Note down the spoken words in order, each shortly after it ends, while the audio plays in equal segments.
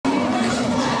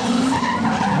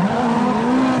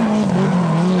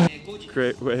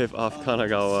Great Wave off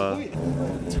Kanagawa.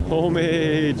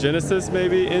 Tomei Genesis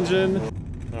maybe engine.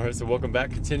 All right, so welcome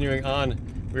back. Continuing on,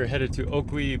 we're headed to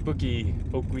Okuibuki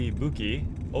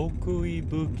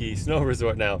Snow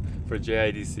Resort now for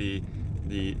JIDC.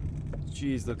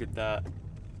 Geez, look at that.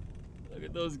 Look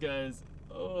at those guys.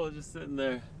 Oh, just sitting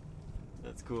there.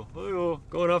 That's cool. Oh,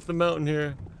 going off the mountain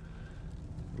here.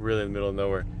 Really in the middle of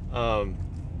nowhere.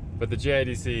 But the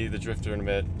JIDC, the drift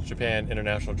tournament, Japan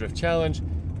International Drift Challenge,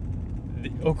 the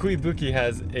Okuibuki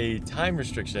has a time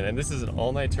restriction, and this is an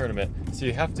all-night tournament, so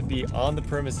you have to be on the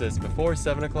premises before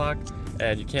 7 o'clock,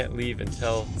 and you can't leave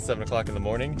until 7 o'clock in the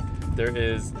morning. There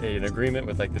is an agreement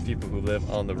with like the people who live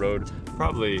on the road,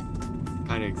 probably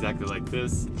kind of exactly like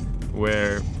this,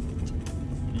 where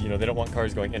you know they don't want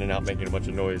cars going in and out making a bunch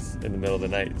of noise in the middle of the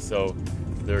night. So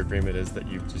their agreement is that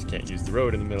you just can't use the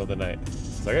road in the middle of the night.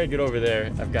 So I gotta get over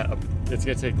there. It's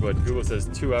gonna take what Google says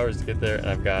 2 hours to get there, and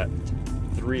I've got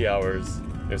 3 hours.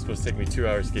 It was supposed to take me 2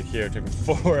 hours to get here. It took me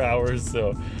 4 hours.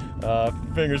 So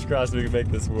fingers crossed we can make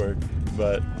this work.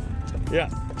 But yeah,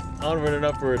 onward and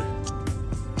upward.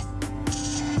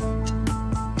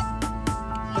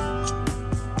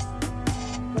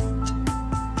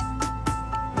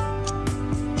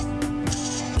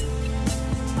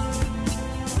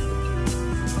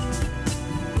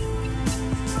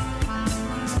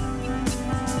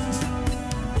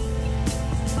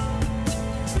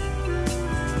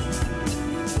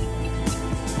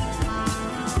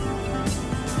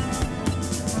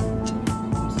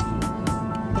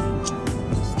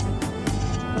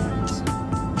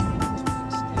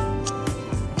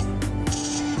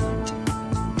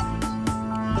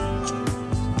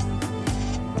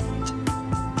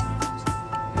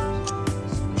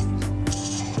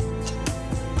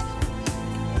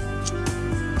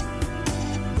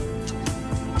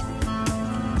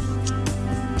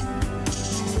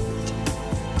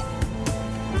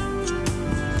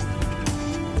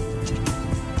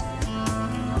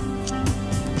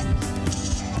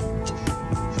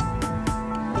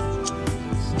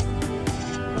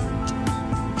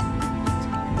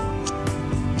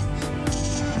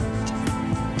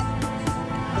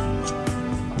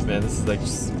 Man, this is like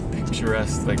just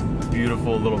picturesque, like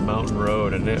beautiful little mountain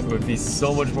road, and it would be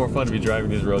so much more fun to be driving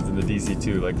these roads in the DC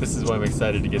too. Like this is why I'm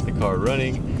excited to get the car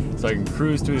running, so I can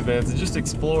cruise to events and just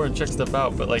explore and check stuff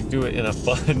out, but like do it in a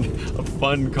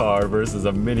fun car versus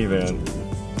a minivan.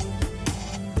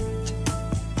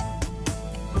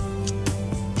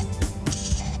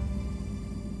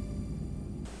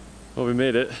 Well, we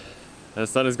made it, and the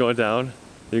sun is going down.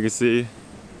 You can see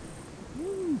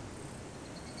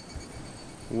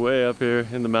way up here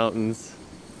in the mountains.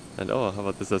 And oh, how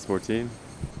about this S14?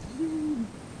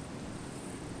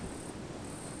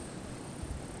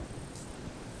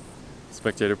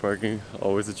 Spectator parking,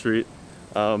 always a treat.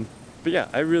 But yeah,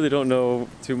 I really don't know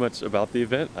too much about the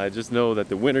event. I just know that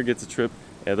the winner gets a trip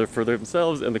either for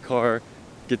themselves and the car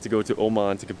get to go to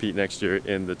Oman to compete next year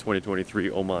in the 2023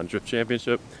 Oman Drift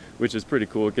Championship, which is pretty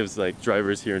cool. It gives like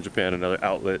drivers here in Japan another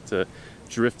outlet to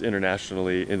drift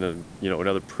internationally in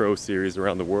another pro series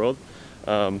around the world.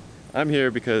 I'm here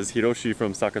because Hiroshi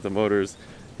from Sakata Motors,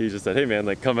 he just said, hey man,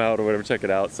 like come out or whatever, check it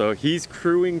out. So he's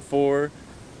crewing for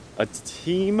a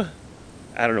team.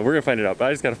 I don't know, we're gonna find it out, but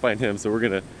I just gotta find him. So we're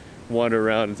gonna wander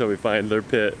around until we find their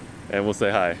pit, and we'll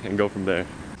say hi and go from there.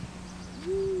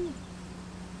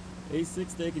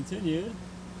 A6 day continued,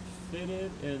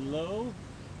 fitted and low.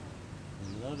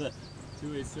 Love it.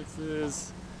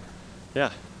 286s.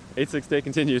 Yeah. 8.6 day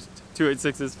continues,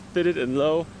 286s fitted and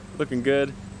low, looking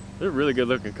good. They're really good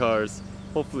looking cars.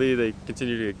 Hopefully they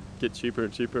continue to get cheaper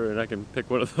and cheaper and I can pick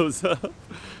one of those up.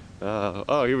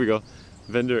 Oh, here we go,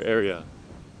 vendor area.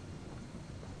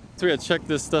 So we gotta check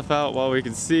this stuff out while we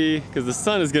can see, because the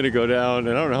sun is gonna go down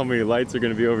and I don't know how many lights are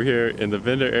gonna be over here in the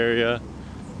vendor area.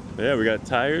 But yeah, we got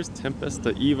tires,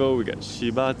 Tempesta Evo, we got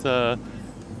Shibata,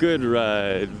 Good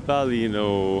Ride,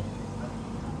 Valino,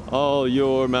 all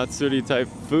your Matsuri type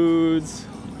foods,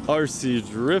 RC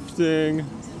drifting,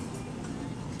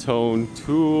 Tone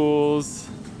tools.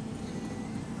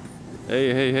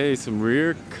 Hey, some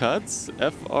rear cuts,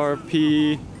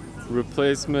 FRP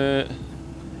replacement.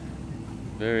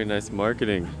 Very nice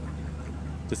marketing.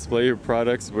 Display your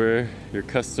products where your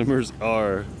customers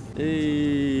are.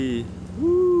 Hey,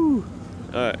 woo!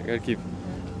 All right, gotta keep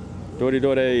Dore.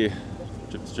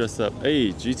 Dress up.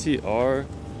 Hey, GTR.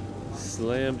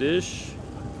 Slammed-ish.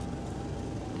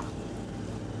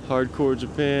 Hardcore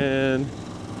Japan.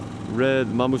 Red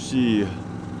Mamushi.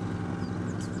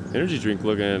 Energy drink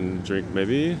looking drink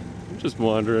maybe. I'm just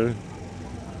wandering.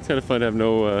 It's kind of fun to have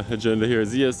no agenda here.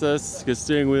 ZSS, good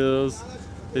steering wheels.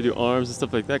 They do arms and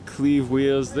stuff like that. Cleve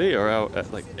wheels. They are out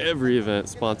at like every event,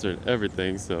 sponsoring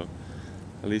everything. So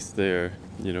at least they're,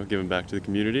 you know, giving back to the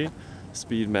community.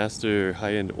 Speedmaster,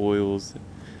 high-end oils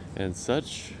and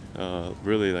such.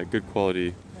 Really like good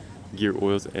quality gear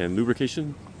oils and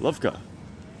lubrication. Lovka.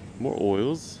 More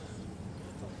oils.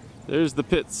 There's the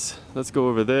pits. Let's go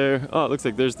over there. Oh, it looks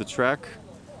like there's the track.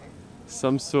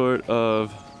 Some sort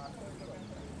of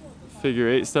figure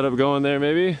 8 setup going there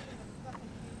maybe.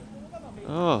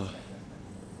 Oh,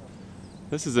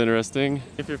 this is interesting.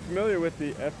 If you're familiar with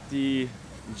the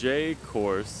FDJ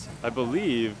course, I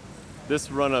believe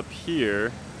this run up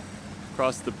here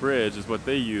across the bridge is what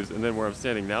they use, and then where I'm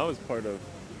standing now is part of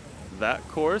that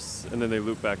course, and then they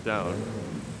loop back down.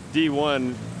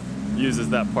 D1 uses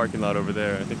that parking lot over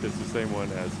there. I think that's the same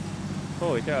one as,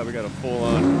 holy cow, we got a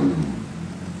full-on,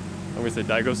 I'm gonna say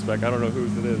Daigo spec, I don't know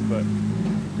whose it is, but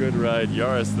good ride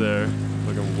Yaris there,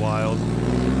 looking wild.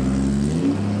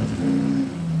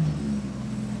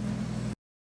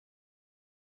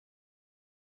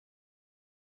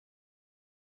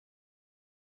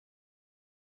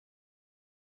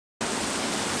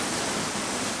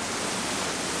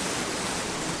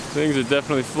 Things are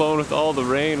definitely flowing with all the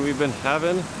rain we've been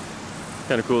having.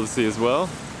 Kind of cool to see as well.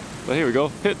 But here we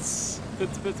go, pits.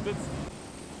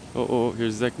 Oh,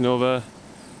 here's Zek Nova.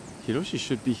 Hiroshi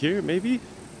should be here, maybe?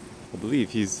 I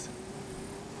believe he's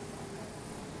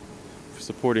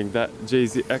supporting that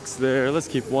JZX there. Let's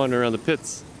keep wandering around the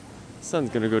pits. Sun's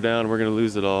gonna go down, we're gonna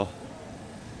lose it all.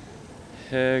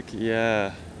 Heck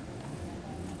yeah.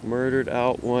 Murdered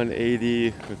out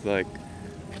 180 with like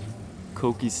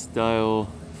Koki style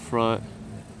front,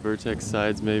 Vertex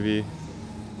sides maybe,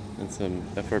 and some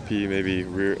FRP maybe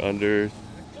rear under.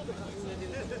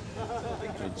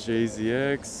 A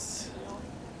JZX,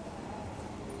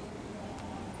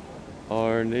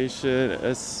 R Nation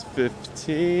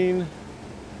S15,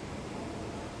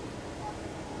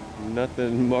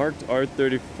 nothing marked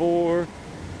R34,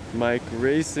 Mike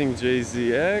Racing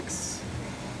JZX.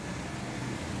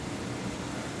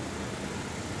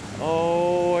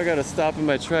 Oh, I gotta stop in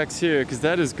my tracks here because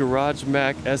that is Garage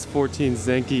Mac S14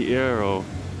 Zenki Aero.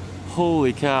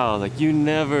 Holy cow, like you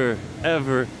never,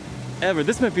 ever,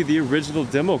 this might be the original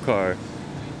demo car.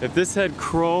 If this had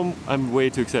chrome, I'm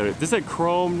way too excited. If this had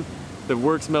chrome, the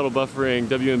works metal buffering,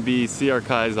 WMB, CR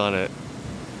Kais on it,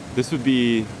 this would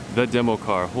be the demo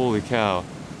car. Holy cow.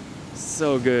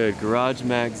 So good, Garage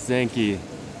Mac Zenki.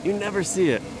 You never see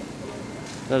it.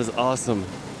 That is awesome.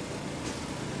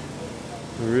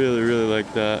 Really, really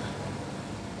like that.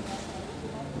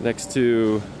 Next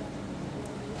to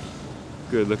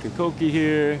good looking Koki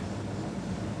here.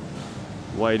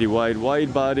 Wide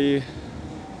body.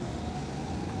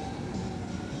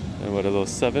 And what, a little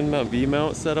 7-mount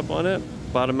V-mount setup on it.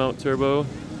 Bottom mount turbo.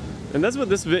 And that's what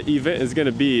this event is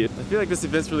gonna be. I feel like this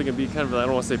event's really gonna be kind of, I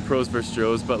don't wanna say pros versus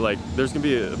Joes, but like there's gonna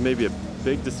be maybe a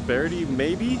big disparity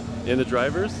maybe in the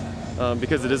drivers.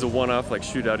 Because it is a one-off like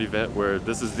shootout event where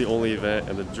this is the only event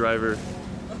and the driver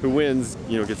who wins,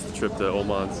 you know, gets the trip to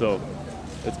Oman. So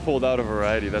it's pulled out a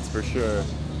variety, that's for sure.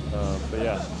 But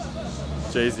yeah,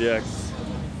 JZX,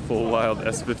 full wild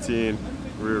S15,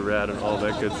 rear rad and all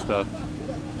that good stuff.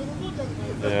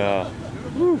 Yeah.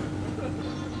 Woo.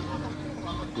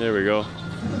 There we go.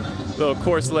 Little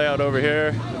course layout over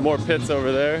here, more pits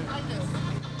over there.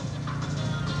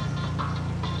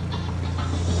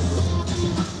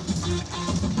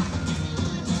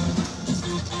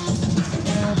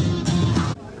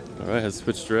 Alright, has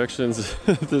switched directions.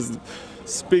 This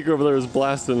speaker over there is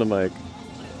blasting the mic.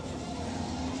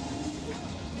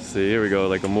 See, here we go,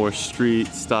 like a more street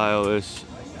stylish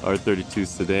R32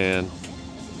 sedan.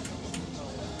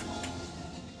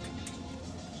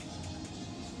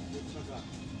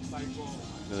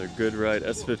 Another good ride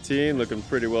S15, looking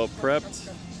pretty well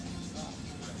prepped.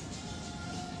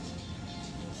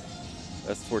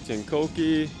 S14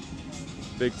 Koki,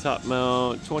 big top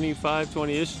mount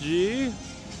 2520-ish G.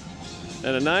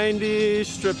 And a 90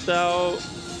 stripped out.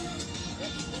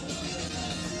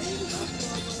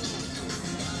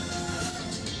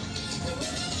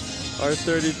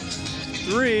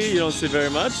 R33, you don't see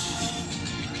very much.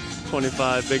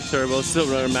 25 big turbo, still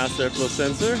running master airflow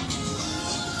sensor.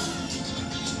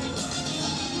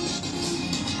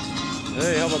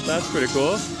 Hey, how about that's pretty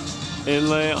cool.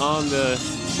 Inlay on the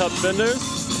cup fenders.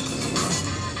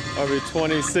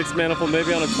 RB26 manifold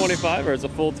maybe on a 25, or it's a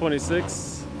full 26.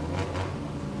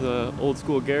 The old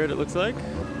school Garrett it looks like.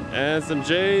 And some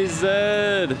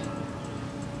JZ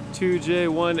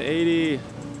 2J180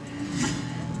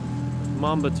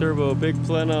 Mamba Turbo big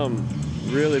plenum,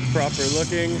 really proper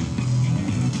looking.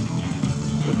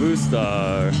 The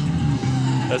Boostar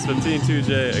S15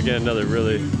 2J, again, another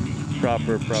really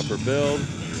proper build.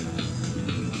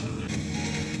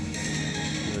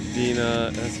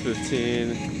 Medina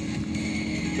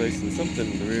S15, placing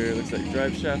something in the rear, looks like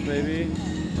drive shaft maybe.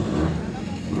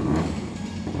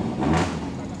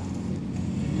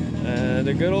 And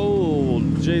a good old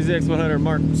JZX 100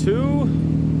 Mark II,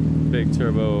 big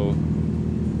turbo.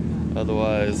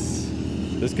 Otherwise,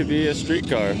 this could be a street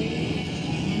car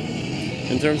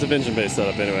in terms of engine base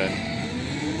setup anyway.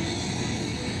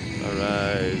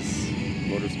 Arise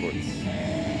Motorsports.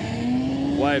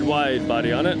 Wide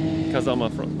body on it.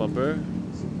 Kazama front bumper.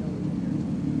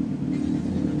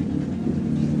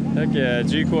 Heck yeah,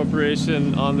 G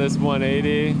Corporation on this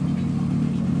 180.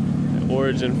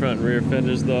 Origin front and rear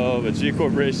fenders though, but G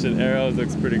Corporation arrows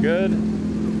looks pretty good.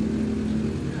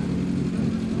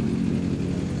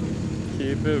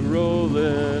 Keep it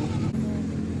rolling.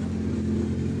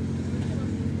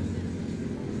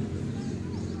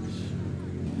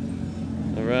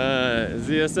 Alright,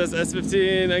 ZSS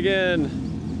S15 again.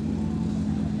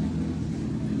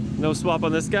 No swap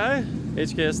on this guy.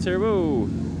 HKS turbo.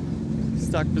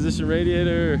 Stock position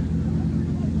radiator.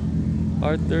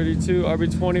 R32,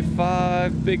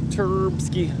 RB25, big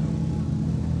turbski.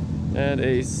 And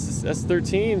a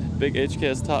S13, big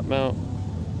HKS top mount.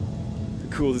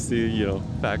 Cool to see, you know,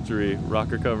 factory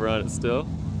rocker cover on it still.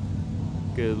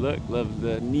 Good look, love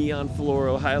the neon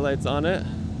fluoro highlights on it.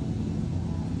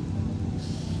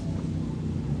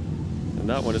 And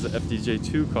that one is an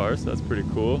FDJ2 car, so that's pretty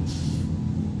cool.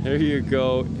 Here you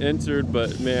go, entered,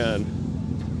 but man,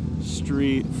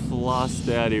 street floss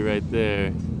daddy right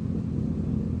there.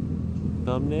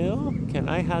 Thumbnail? Can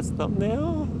I has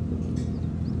thumbnail?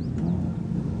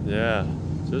 Yeah,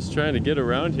 just trying to get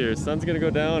around here. Sun's gonna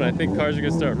go down. I think cars are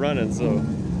gonna start running, so.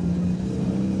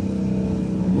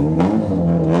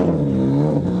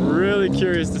 Really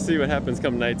curious to see what happens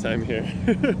come nighttime here.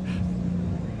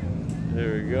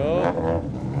 There we go.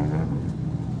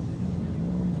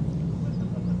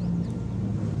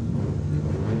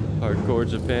 Hardcore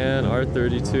Japan,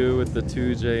 R32 with the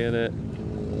 2J in it.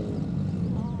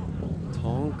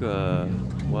 Tonka,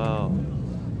 wow.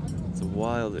 It's a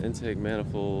wild intake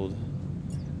manifold.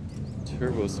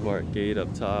 Turbo Smart gate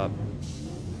up top.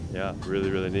 Yeah,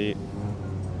 really neat.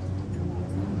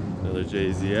 Another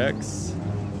JZX.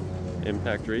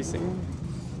 Impact Racing.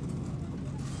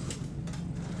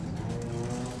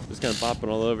 Just kind of bopping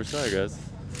all over. Sorry guys.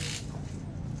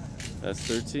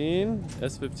 S13,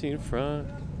 S15 front.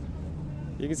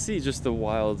 You can see just the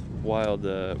wild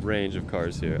range of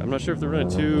cars here. I'm not sure if they're running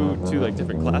two like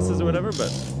different classes or whatever,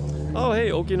 but oh hey,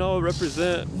 Okinawa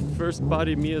represent, First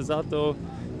Body Miyazato.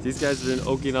 These guys have been in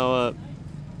Okinawa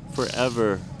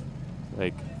forever,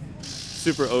 like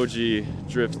super OG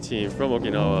drift team from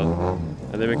Okinawa,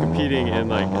 and they've been competing in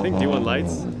like I think D1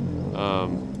 lights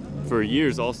for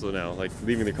years also now, like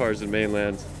leaving the cars in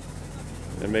mainland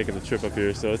and making the trip up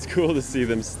here. So it's cool to see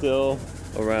them still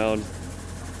around.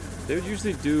 They would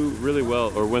usually do really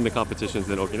well or win the competitions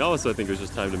in Okinawa, so I think it was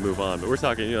just time to move on. But we're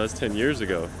talking, you know, that's 10 years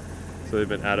ago. So they've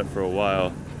been at it for a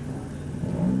while.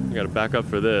 You gotta back up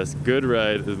for this. Good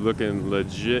Ride is looking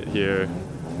legit here.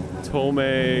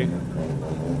 Tomei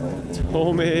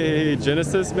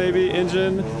Genesis maybe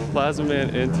engine, Plasma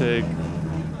Man intake,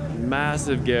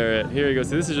 massive Garrett. Here you go.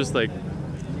 So this is just like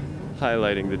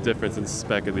highlighting the difference in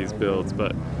spec of these builds,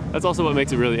 but that's also what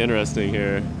makes it really interesting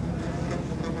here.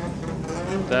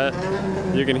 That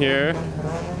you can hear.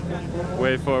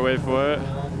 Wait for it.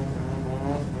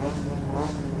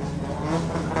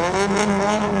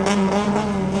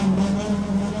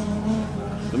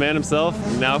 The man himself,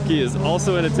 Naoki, is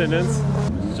also in attendance.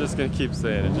 Just gonna keep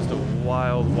saying it. Just a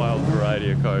wild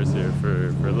variety of cars here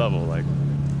for level, like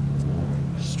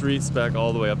street spec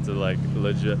all the way up to like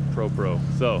legit pro.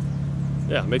 So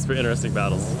yeah, makes for interesting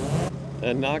battles.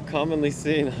 And not commonly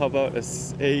seen, how about an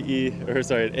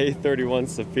A31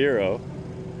 Safiro?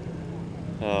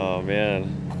 Oh man,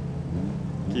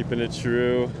 keeping it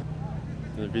true.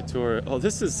 The Vittor. Oh,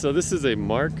 this is a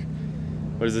Mark.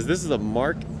 What is this? This is a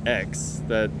Mark X.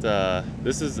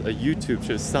 This is a YouTube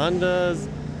channel. Sanda's.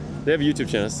 They have a YouTube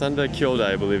channel. Sanda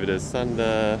Kyodai, I believe it is.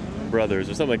 Sanda Brothers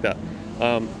or something like that.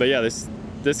 But yeah, this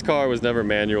car was never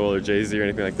manual or JZ or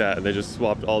anything like that, and they just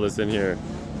swapped all this in here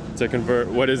to convert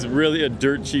what is really a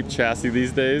dirt cheap chassis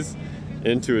these days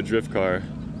into a drift car.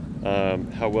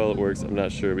 How well it works, I'm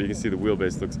not sure, but you can see the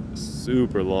wheelbase looks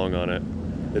super long on it.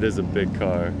 It is a big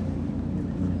car.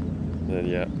 And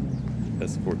yeah,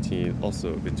 S14,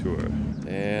 also Vittor.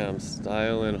 Damn,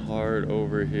 styling hard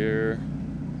over here.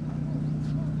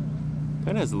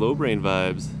 Kind of has low brain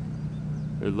vibes,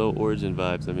 or low origin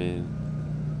vibes, I mean.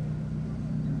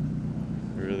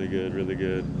 good, really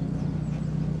good.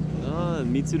 Oh,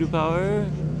 Mitsuru Power.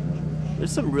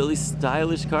 There's some really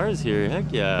stylish cars here. Heck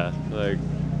yeah. Like,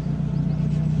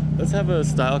 let's have a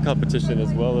style competition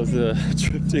as well as a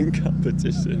drifting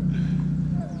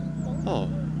competition. Oh,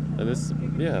 and this,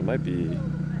 yeah, it might be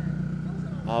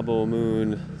Abo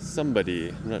Moon somebody.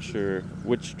 I'm not sure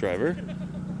which driver.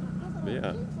 But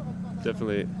yeah,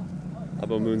 definitely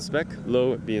Abo Moon spec,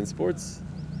 low at BN Sports.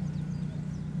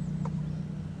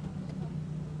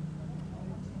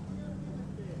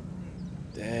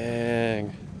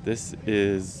 Dang, this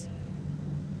is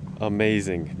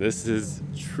amazing. This is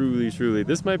truly,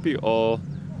 this might be all,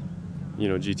 you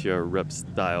know, GTR rep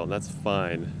style, and that's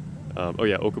fine. Oh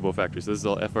yeah, Okubo factory, so this is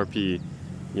all FRP,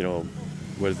 you know,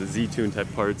 what is it, Z-Tune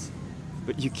type parts,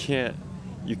 but you can't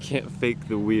fake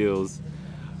the wheels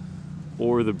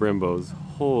or the Brimbos.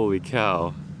 Holy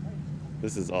cow,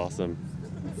 this is awesome.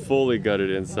 Fully gutted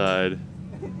inside,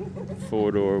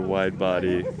 4-door wide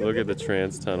body. Look at the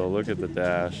trans tunnel, look at the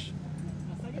dash,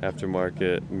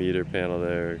 aftermarket meter panel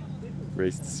there,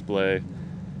 race display.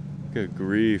 Good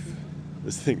grief,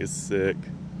 this thing is sick.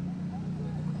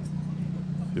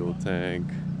 Fuel tank,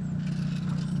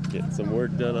 getting some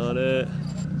work done on it.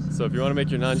 So if you want to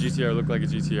make your non-GTR look like a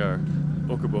GTR,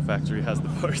 Okubo factory has the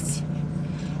parts.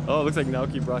 Oh, it looks like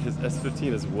Naoki brought his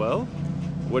S15 as well.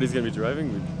 What he's going to be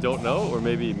driving, we don't know. Or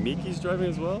maybe Miki's driving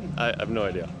as well. I have no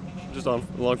idea. I'm just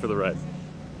along for the ride.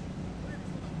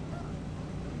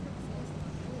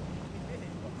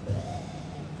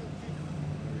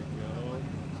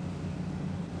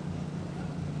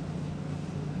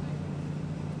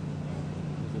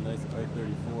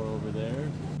 R34 over there.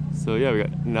 So yeah, we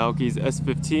got Naoki's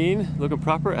S15 looking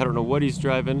proper. I don't know what he's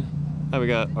driving. And we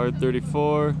got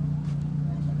R34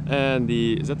 and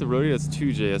is that the Roadie? That's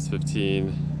 2J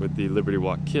S15 with the Liberty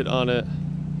Walk kit on it.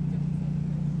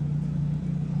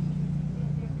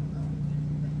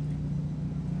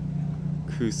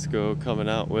 Cusco coming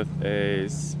out with a, I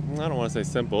don't want to say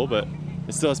simple, but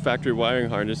it still has factory wiring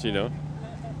harness, you know.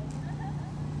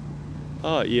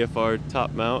 Oh, EFR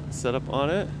top mount setup on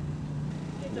it.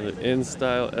 The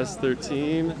in-style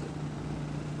S13. I'm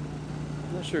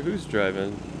not sure who's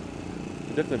driving.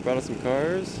 They definitely brought us some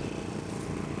cars.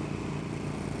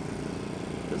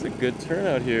 There's a good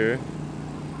turnout here.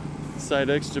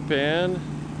 Sidex Japan.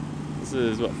 This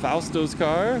is what, Fausto's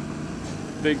car.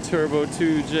 Big turbo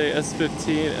 2J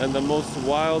S15 and the most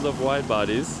wild of wide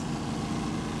bodies.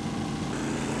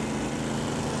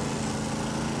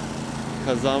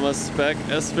 Kazama spec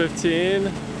S15.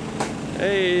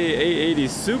 Hey, 880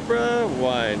 Supra,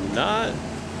 why not?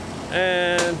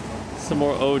 And some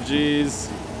more OGs.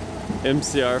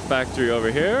 MCR factory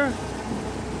over here.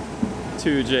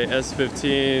 2J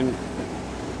S15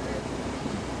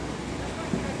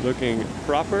 looking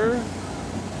proper.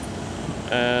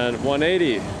 And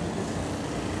 180.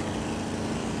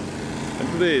 And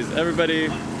please, everybody,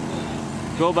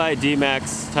 go buy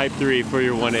D-Max Type 3 for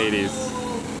your 180s.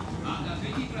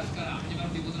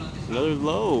 Another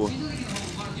low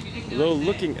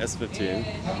looking S15.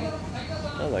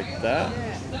 I like that.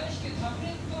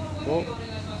 Oh.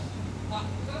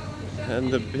 And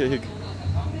the big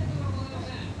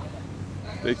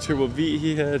turbo V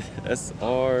he had,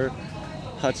 SR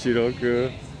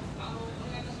Hachiroku.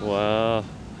 Wow,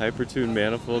 Hypertune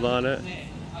manifold on it.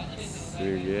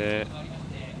 Yeah.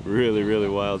 Really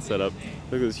wild setup.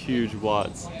 Look at those huge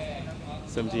watts.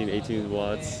 17, 18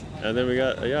 watts. And then we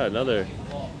got, yeah, another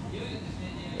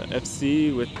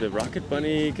FC with the Rocket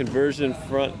Bunny conversion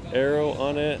front arrow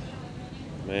on it.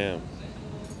 Man.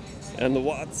 And the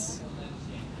watts.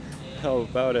 How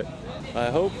about it?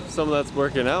 I hope some of that's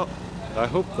working out. I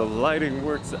hope the lighting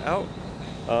works out.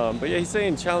 But yeah, he's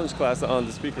saying challenge class on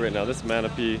the speaker right now. This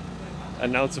Manapy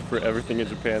announcer for everything in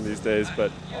Japan these days.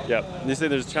 But yeah, they say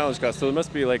there's a challenge class. So there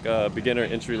must be like a beginner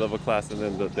entry level class and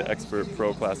then the expert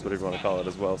pro class, whatever you want to call it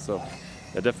as well. So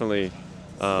yeah, definitely,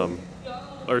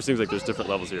 or it seems like there's different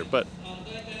levels here. But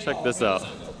check this out.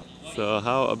 So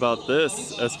how about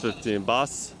this S15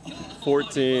 Boss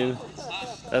 14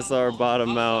 SR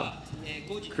bottom mount.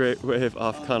 Great wave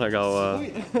off Kanagawa.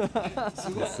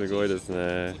 すごいです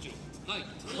ね。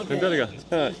誰が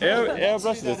エアブ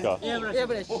ラシですか？エアブラ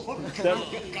シ。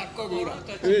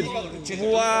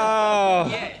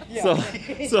Wow.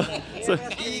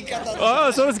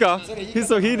 Oh, so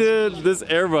so he did this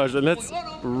airbrush, and that's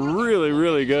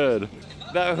really good.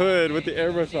 That hood with the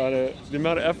airbrush on it, the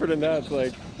amount of effort in that's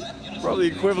like probably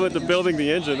equivalent to building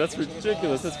the engine. That's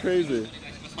ridiculous. That's crazy.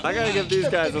 I gotta give these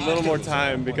guys a little more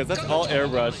time because that's all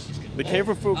airbrush. They came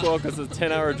from Fukuoka, it's a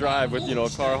 10-hour drive with, you know, a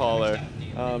car hauler.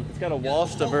 It's got a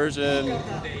washed version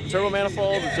turbo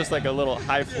manifold. It's just like a little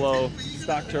high flow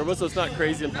stock turbo, so it's not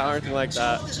crazy in power or anything like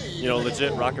that. You know,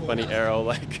 legit Rocket Bunny aero,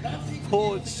 like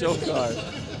full show car.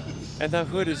 And that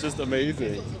hood is just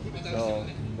amazing. So,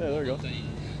 yeah, there we go.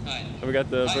 And we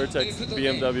got the Vertex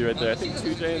BMW right there. I think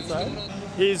 2J inside.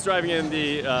 He's driving in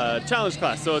the challenge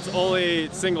class, so it's only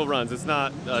single runs. It's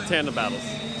not tandem battles.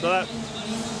 So that,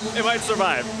 it might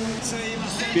survive.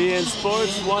 BN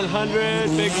Sports 100,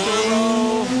 big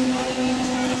turbo.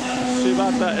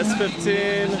 Shibata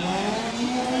S15.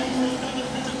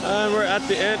 And we're at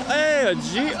the end. Hey, a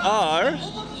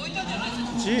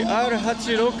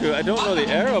GR86. I don't know the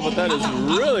arrow, but that is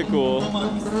really cool.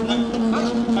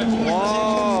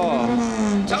 Wow.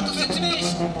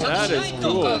 That is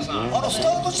cool.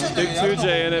 Big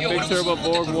 2J in it, big turbo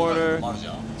Borg motor.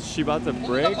 Shibata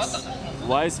brakes.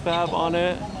 Wisefab on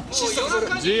it.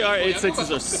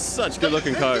 GR86s are such good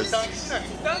looking cars. Wow.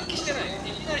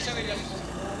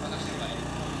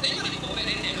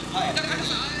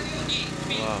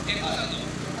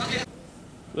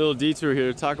 Little detour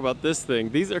here to talk about this thing.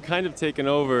 These are kind of taken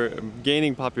over,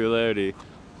 gaining popularity.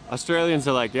 Australians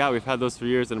are like, yeah, we've had those for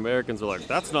years, and Americans are like,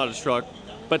 that's not a truck.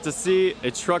 But to see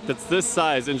a truck that's this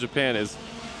size in Japan is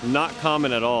not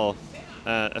common at all.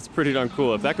 That's pretty darn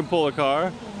cool. If that can pull a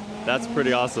car, that's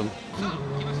pretty awesome.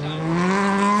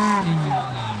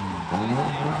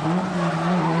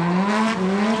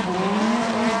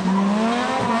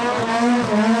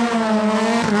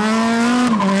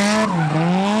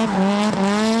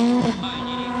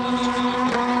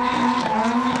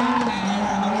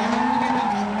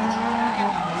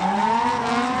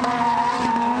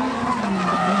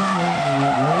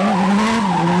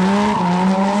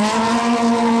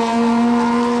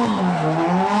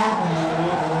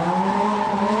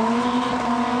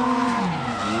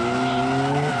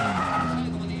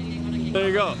 There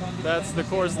you go. That's the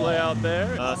course layout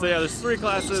there. So yeah, there's 3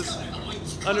 classes,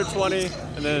 under 20,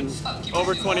 and then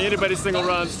over 20, anybody single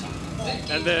runs,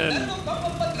 and then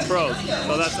pros.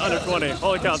 So that's under 20.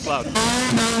 Holy cow, it's loud.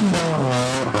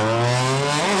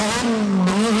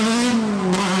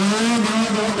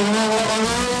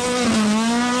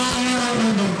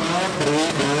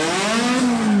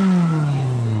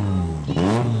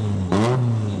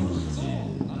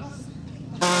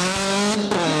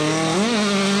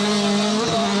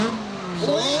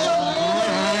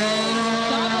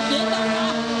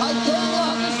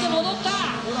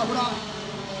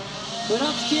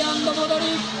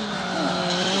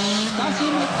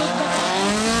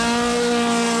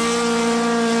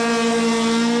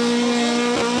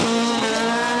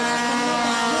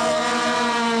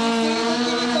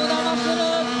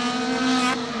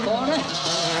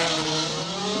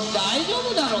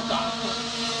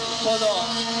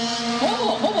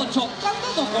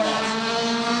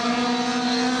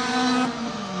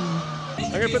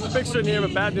 I'm gonna put the picture in here,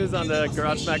 but bad news on the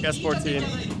Garage Smack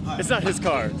S14. It's not his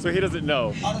car, so he doesn't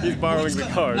know. He's borrowing the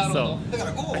car, so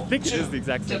I think it is the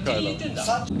exact same car though.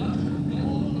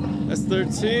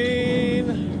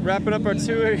 S13, wrapping up our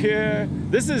tour here.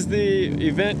 This is the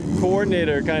event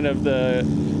coordinator, kind of the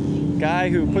guy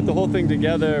who put the whole thing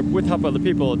together with help of other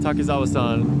people,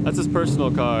 Takizawa-san. That's his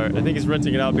personal car. I think he's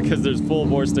renting it out because there's full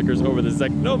bore stickers over the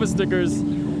Zeknova stickers.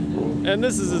 And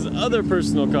this is his other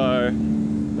personal car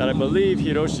that I believe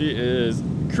Hiroshi is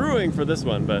crewing for this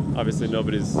one, but obviously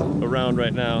nobody's around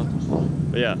right now.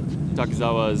 But yeah,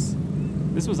 Takizawa's,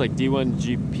 this was like D1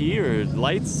 GP or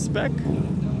lights spec,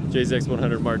 JZX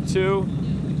 100 Mark II,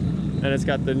 and it's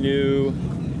got the new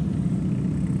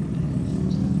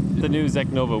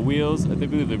Zeknova wheels. I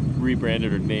believe they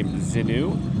rebranded or named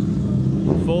Zenu.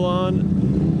 Full on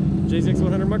JZX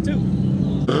 100 Mark II.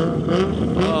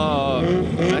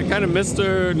 I kind of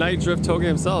Mr. Night Drift Toge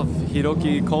himself,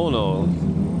 Hiroki Kono.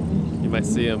 You might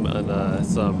see him on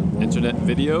some internet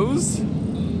videos.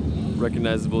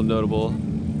 Recognizable, notable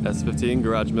S15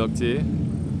 Garage Milk Tea.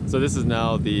 So this is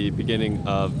now the beginning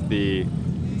of the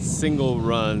single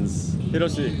runs.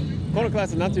 Hiroshi, kono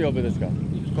class nanto yobu desu ka?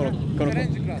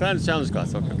 Challenge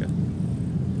class. Okay.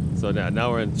 So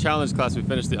now we're in challenge class. We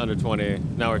finished the under 20.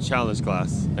 Now we're challenge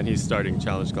class, and he's starting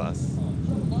challenge class.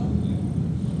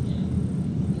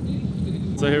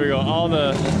 So here we go. All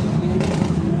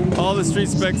the street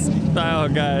spec style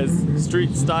guys,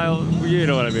 street style, you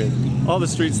know what I mean. All the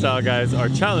street style guys are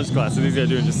challenge class, and these guys are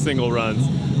doing just single runs.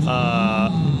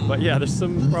 But yeah, there's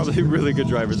some probably really good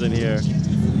drivers in here,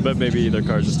 but maybe their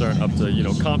cars just aren't up to, you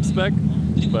know, comp spec.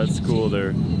 But it's cool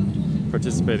they're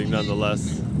participating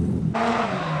nonetheless.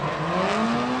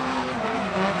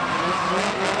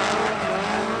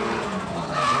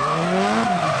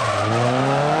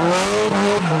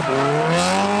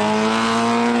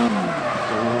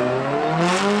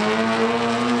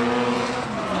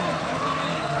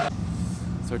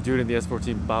 So our dude in the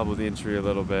S14 bobbled the entry a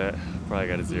little bit. Probably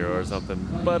got a 0 or something.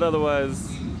 But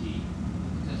otherwise,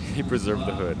 he preserved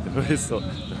the hood. The hood is still,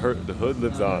 the hood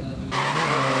lives on.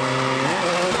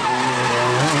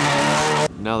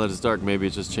 Now that it's dark, maybe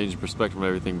it's just changing perspective on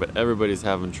everything, but everybody's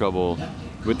having trouble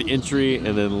with the entry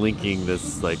and then linking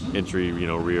this like entry, you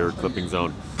know, rear clipping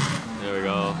zone. There we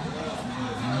go.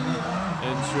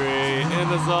 Entry in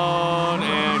the zone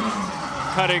and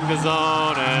cutting the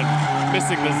zone and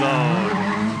missing the zone.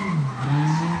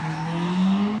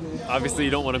 Obviously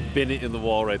you don't want to bin it in the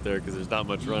wall right there because there's not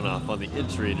much runoff on the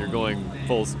entry and you're going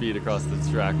full speed across the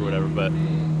track or whatever, but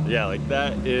yeah, like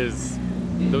that is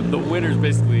the winner's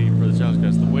basically for the challenge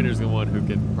class. The winner's the one who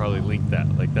can probably link that.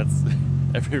 Like that's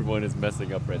everyone is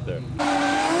messing up right there.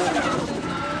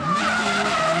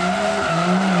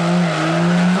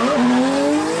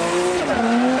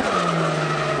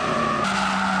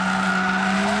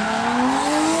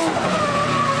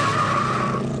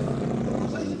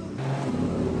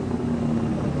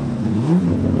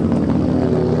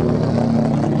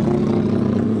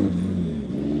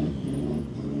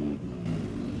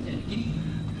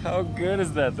 How good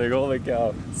is that thing? Holy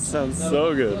cow. Sounds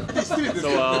so good.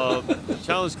 So the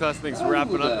challenge class thing's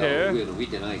wrapping up here.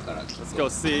 Let's go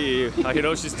see how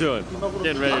Hiroshi's doing.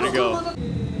 Getting ready to go.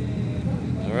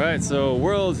 Alright, so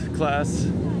world class,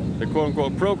 the quote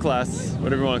unquote pro class,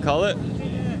 whatever you want to call it.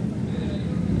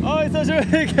 Oh, it's such a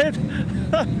good.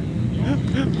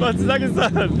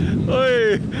 Matsusaki-san!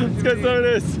 Oi! Let's get some of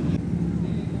this!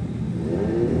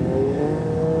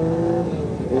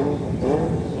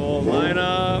 Line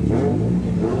up.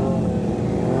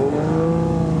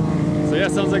 So yeah,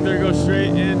 sounds like they're gonna go straight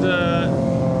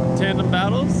into tandem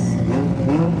battles.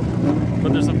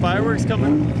 But there's some fireworks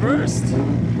coming first.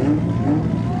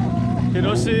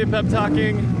 Hiroshi pep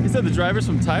talking. He said the driver's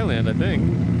from Thailand, I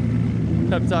think.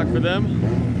 Pep talk for them.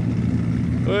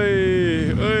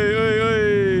 Oi, oi, oi,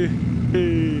 oi.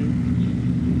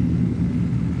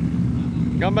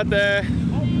 Ganbatte.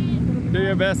 Do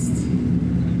your best.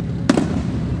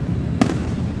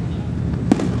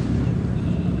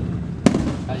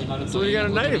 So when you got a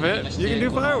night event, you can do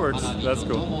fireworks. That's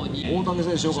cool.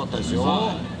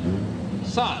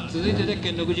 さあ続いてゼッ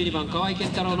ケン62番河合健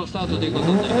太郎のスタートということ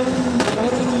になります。今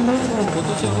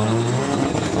年はまだ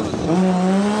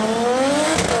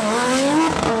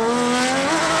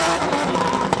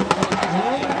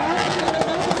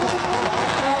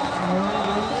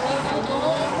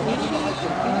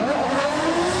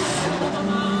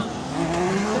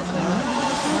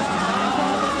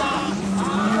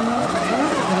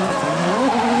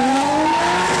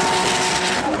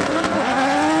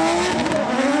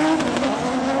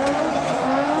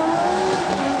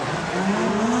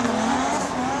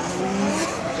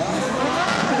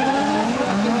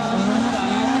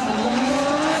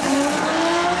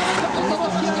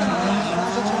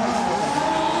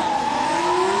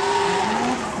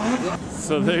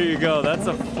So there you go, that's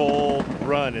a full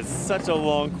run. It's such a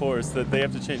long course that they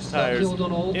have to change tires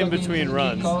in between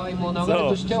runs.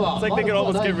 So it's like they could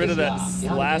almost get rid of that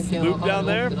last loop down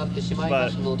there, but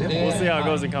we'll see how it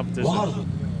goes in competition.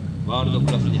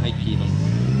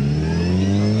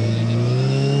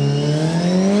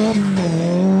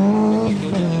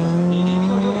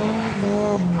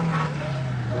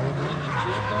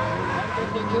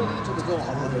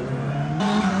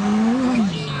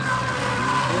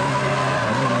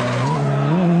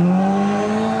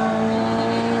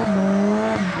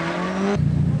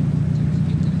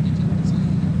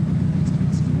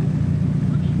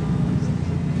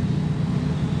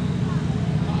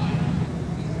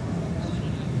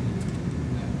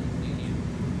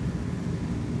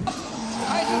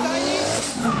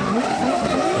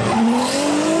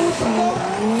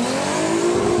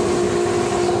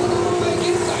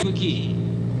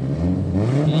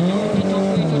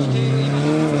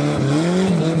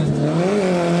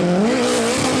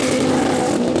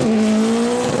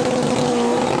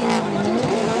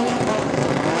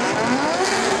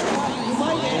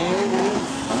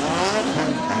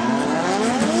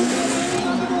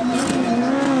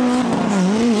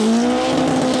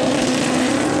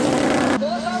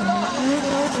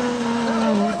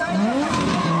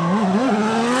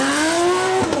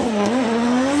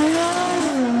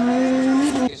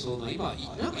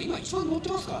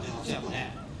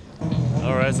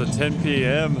 Alright, so 10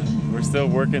 p.m. We're still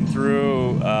working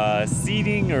through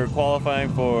seeding or qualifying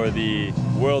for the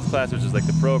world class, which is like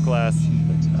the pro class.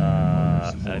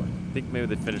 I think maybe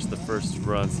they finished the first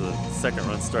run, so the second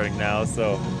run's starting now.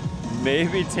 So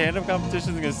maybe tandem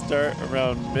competition is going to start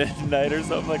around midnight or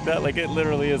something like that. Like it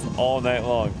literally is all night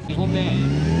long.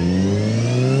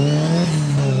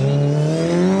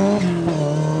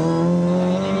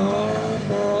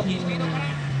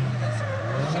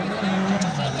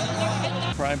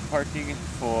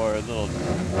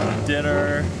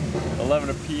 dinner,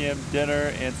 11 p.m.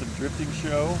 dinner and some drifting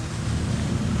show.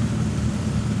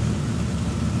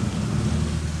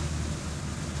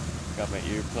 Got my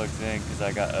earplugs in because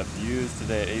I got abused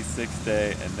today at A6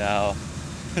 day, and now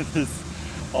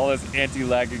all this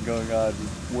anti-lagging going on,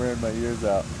 just wearing my ears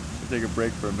out. I'll take a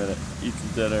break for a minute, eat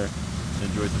some dinner, and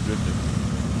enjoy some drifting.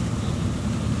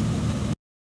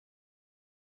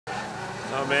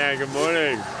 Oh man, good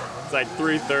morning. It's like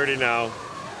 3:30 now.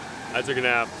 I took a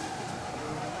nap.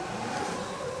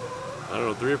 I don't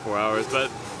know, 3 or 4 hours, but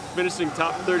finishing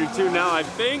top 32 now, I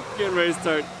think. Getting ready to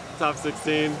start top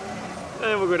 16.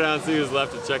 And we'll go down and see who's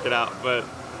left to check it out. But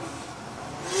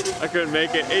I couldn't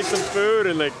make it. Ate some food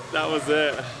and like that was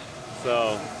it.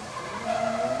 So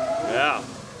yeah,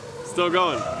 still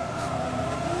going.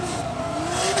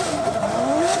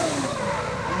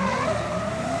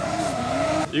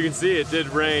 You can see it did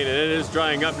rain and it is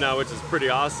drying up now, which is pretty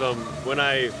awesome. When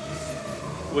I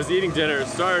was eating dinner, it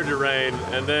started to rain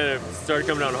and then it started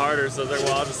coming down harder. So I was like,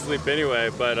 well, I'll just sleep anyway.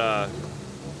 But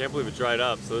can't believe it dried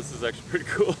up. So this is actually pretty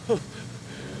cool.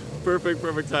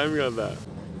 Perfect timing on that.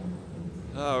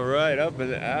 All right, up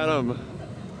and at 'em.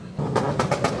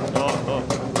 Oh.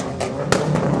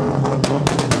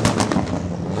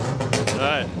 All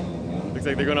right, looks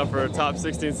like they're going up for a top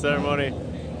 16 ceremony.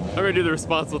 I'm gonna do the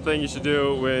responsible thing you should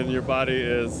do when your body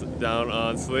is down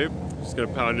on sleep. Just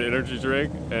gonna pound an energy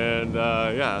drink and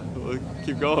yeah, we'll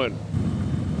keep going.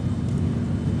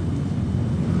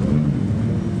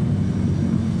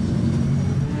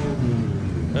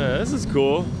 This is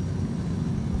cool.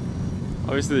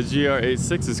 Obviously the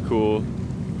GR86 is cool,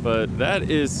 but that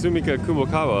is Sumika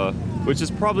Kubokawa, which is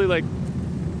probably like,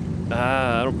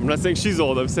 I'm not saying she's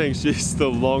old, I'm saying she's the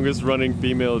longest running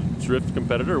female drift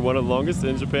competitor, one of the longest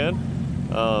in Japan.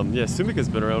 Yeah, Sumika's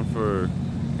been around for,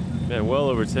 man, well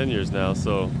over 10 years now,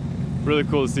 so really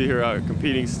cool to see her out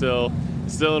competing still.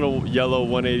 Still in a yellow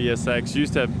 180SX. She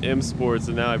used to have M Sports,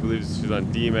 and now I believe she's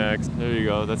on D-Max. There you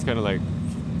go, that's kind of like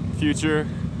future,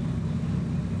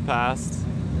 past.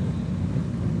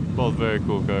 Both very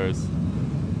cool cars.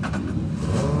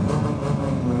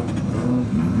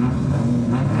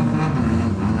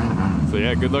 So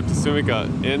yeah, good luck to Sumika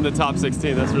in the top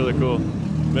 16. That's really cool.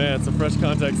 Man, some fresh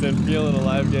contacts in, feeling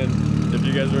alive again. If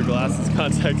you guys wear glasses,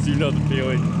 contacts, you know the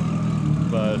feeling.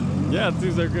 But yeah, it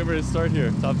seems like we're ready to start here,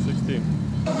 top 16.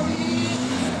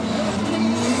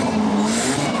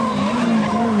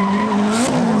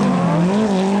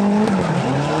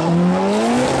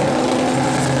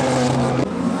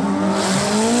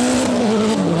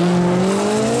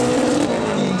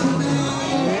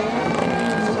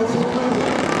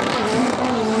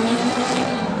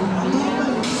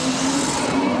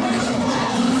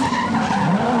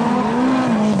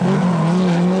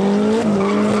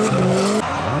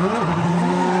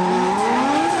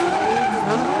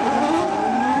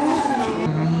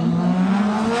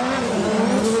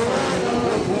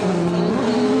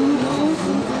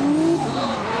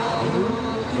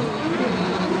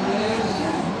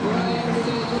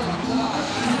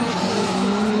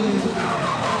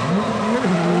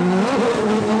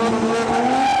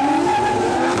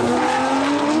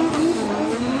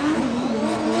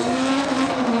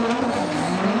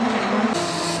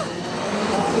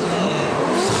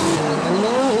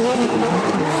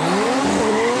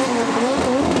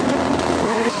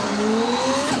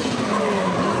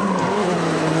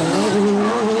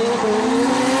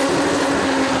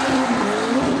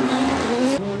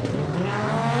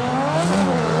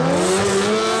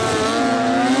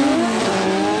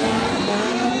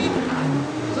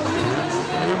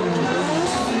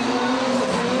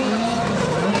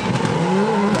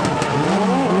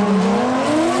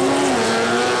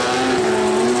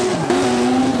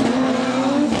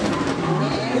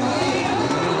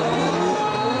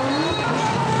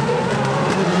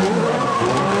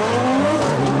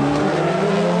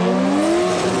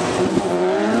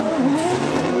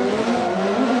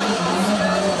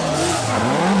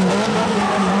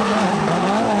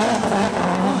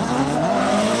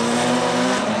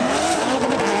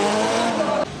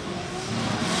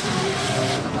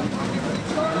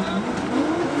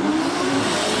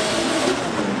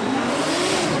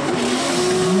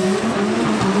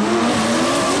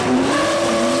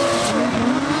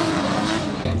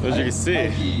 As you can see,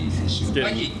 it's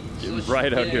getting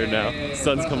bright out here now. The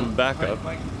sun's coming back up.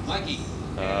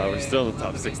 We're still in the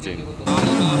top 16.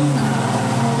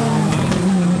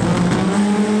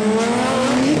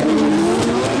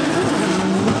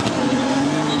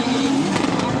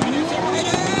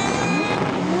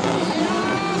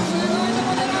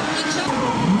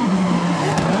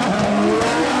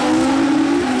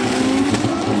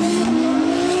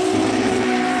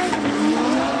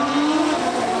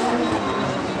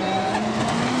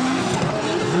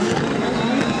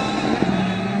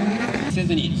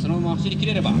 せにそのまま走り切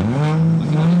れれば、まあ、今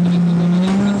日はちょっとね、ここまで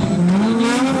勝ち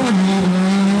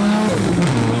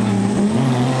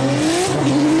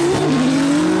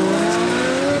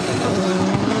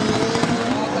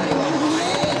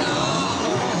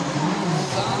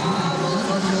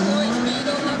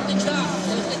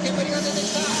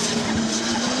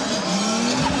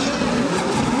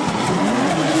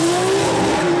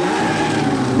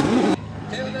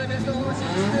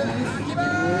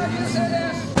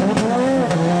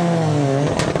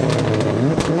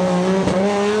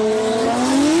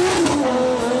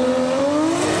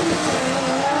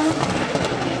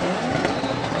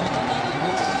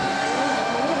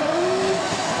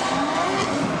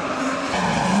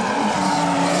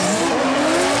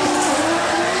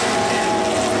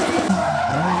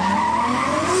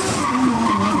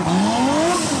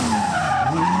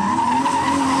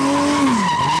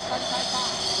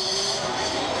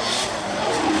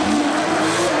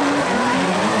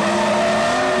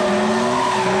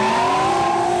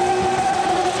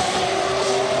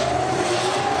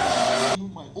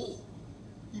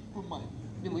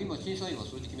でも今審査員は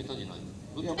それで決めたんじゃないの？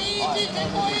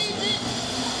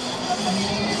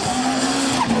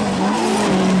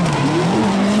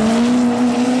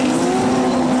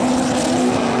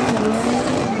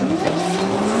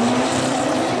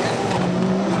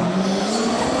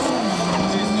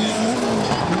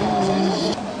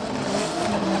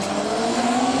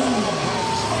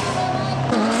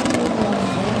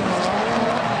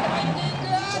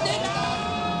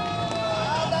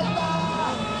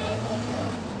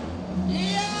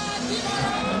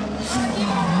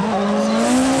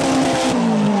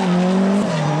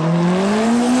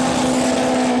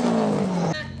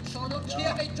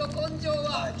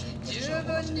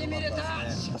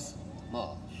ま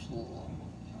あそう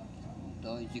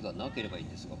大事がなければいいん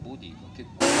ですが、ボディが結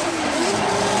構。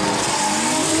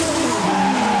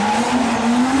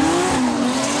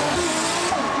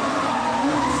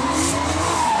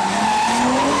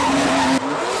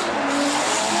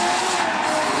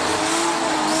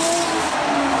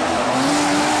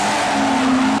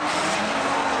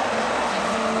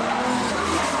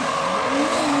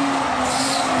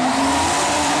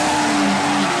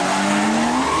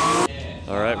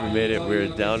We made it. We're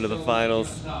down to the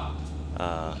finals.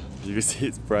 You can see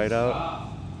it's bright out.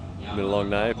 It's been a long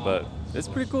night, but it's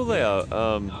a pretty cool layout.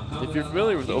 If you're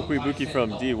familiar with Okuibuki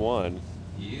from D1,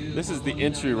 this is the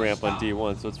entry ramp on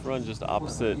D1, so it's run just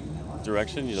opposite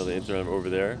direction. You know, the entry ramp over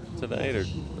there tonight or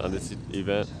on this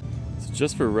event. So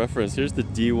just for reference, here's the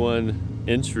D1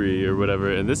 entry or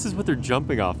whatever, and this is what they're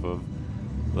jumping off of.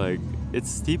 Like, it's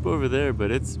steep over there,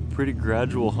 but it's pretty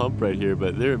gradual hump right here.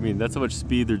 But there, I mean, that's how much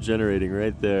speed they're generating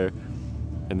right there,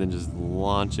 and then just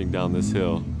launching down this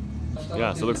hill.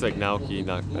 Yeah, so it looks like Naoki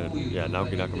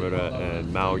Nakamura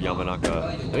and Mao Yamanaka,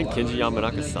 I think Kenji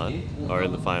Yamanaka's son, are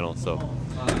in the final. So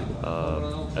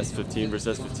S15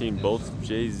 versus S15, both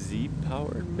JZ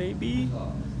powered maybe.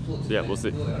 So yeah, we'll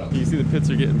see. You see the pits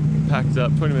are getting packed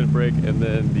up. 20-minute break, and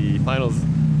then the finals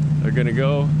are gonna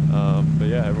go. But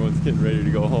yeah, everyone's getting ready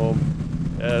to go home.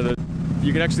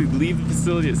 You can actually leave the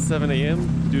facility at 7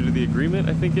 a.m. due to the agreement,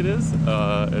 I think it is.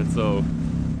 And so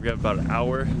we have about an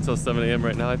hour until 7 a.m.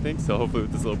 right now, I think. So hopefully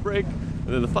with this little break, and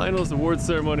then the finals, awards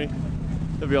ceremony,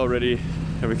 they'll be all ready,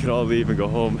 and we can all leave and go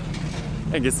home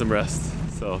and get some rest.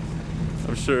 So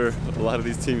I'm sure a lot of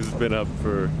these teams have been up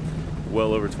for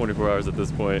well over 24 hours at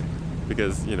this point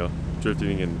because, you know,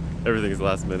 drifting and everything is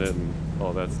last minute and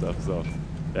all that stuff. So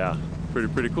yeah,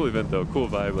 pretty cool event though. Cool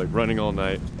vibe, like running all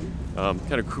night.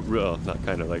 Kind of cool, well, not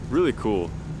kind of, like really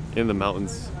cool in the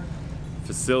mountains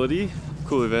facility.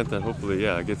 Cool event that hopefully,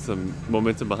 yeah, get some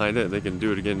momentum behind it and they can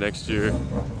do it again next year.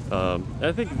 And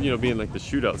I think, you know, being like the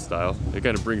shootout style, it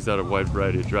kind of brings out a wide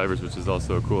variety of drivers, which is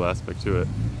also a cool aspect to it.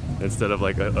 Instead of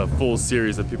like a full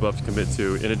series that people have to commit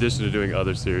to, in addition to doing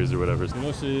other series or whatever. で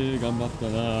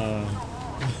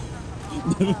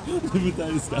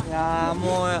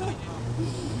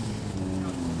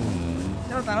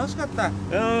も楽しかった。い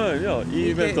や、いい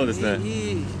イベントですね。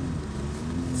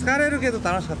疲れるけど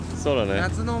楽しかった。そうだね。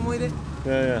夏の思い出。い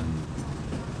や。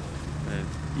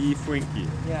いい雰囲気。い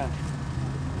や。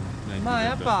まあ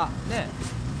やっぱね、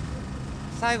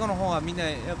最後の方はみんな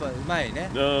やっぱうまいね。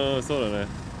そうだね。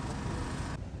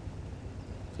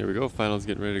Here we go. Finals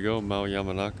getting ready to go. Mao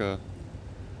Yamanaka.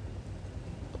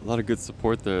 A lot of good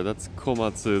support there. That's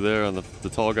Komatsu there on the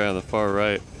tall guy on the far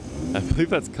right. I believe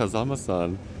that's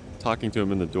Kazama-san talking to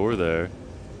him in the door there.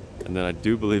 And then I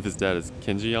do believe his dad is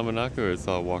Kenji Yamanaka, or I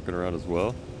saw walking around as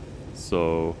well.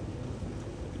 So,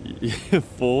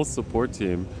 full support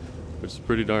team, which is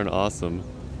pretty darn awesome.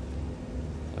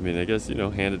 I mean, I guess, you know,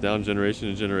 hand it down generation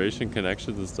to generation,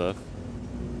 connections and stuff,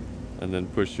 and then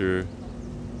push the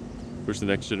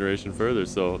next generation further.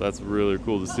 So that's really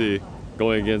cool to see,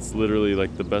 going against literally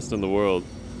like the best in the world.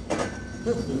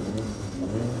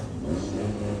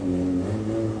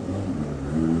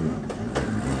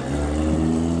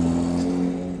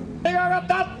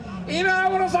 今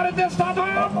下ろされてスタート。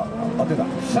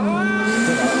さあ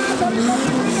飛び込ん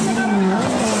でくるとこ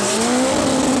ろ。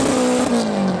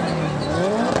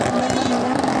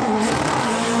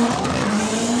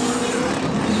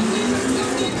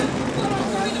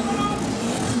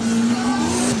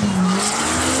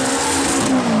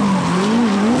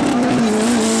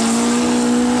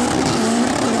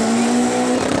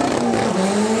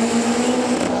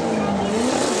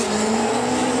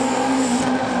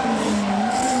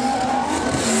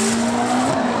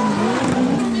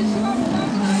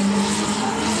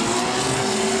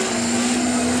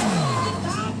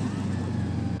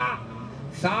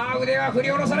さあ腕が振り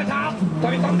下ろされた。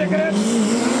飛び込んでくる。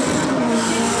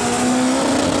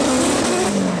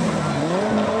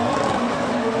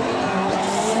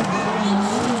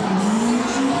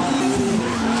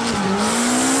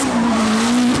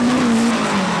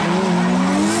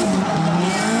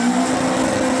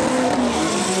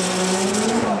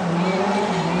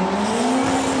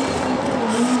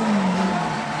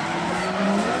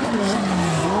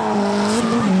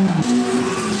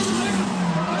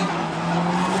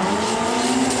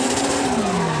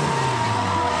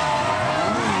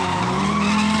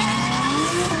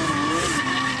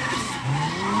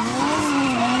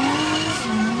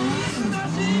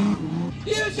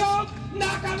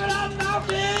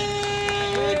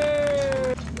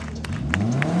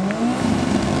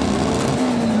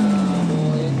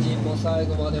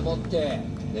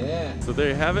So there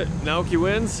you have it. Naoki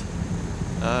wins.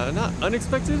 Not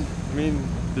unexpected. I mean,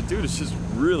 the dude is just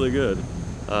really good.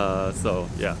 So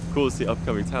yeah, cool to see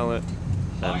upcoming talent.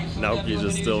 And Naoki is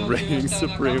just still reigning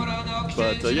supreme.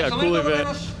 But yeah, cool event.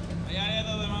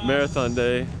 Marathon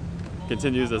day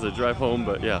continues as I drive home.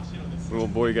 But yeah, we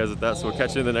won't bore you guys with that. So we'll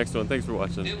catch you in the next one. Thanks for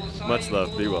watching. Much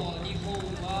love. Be well.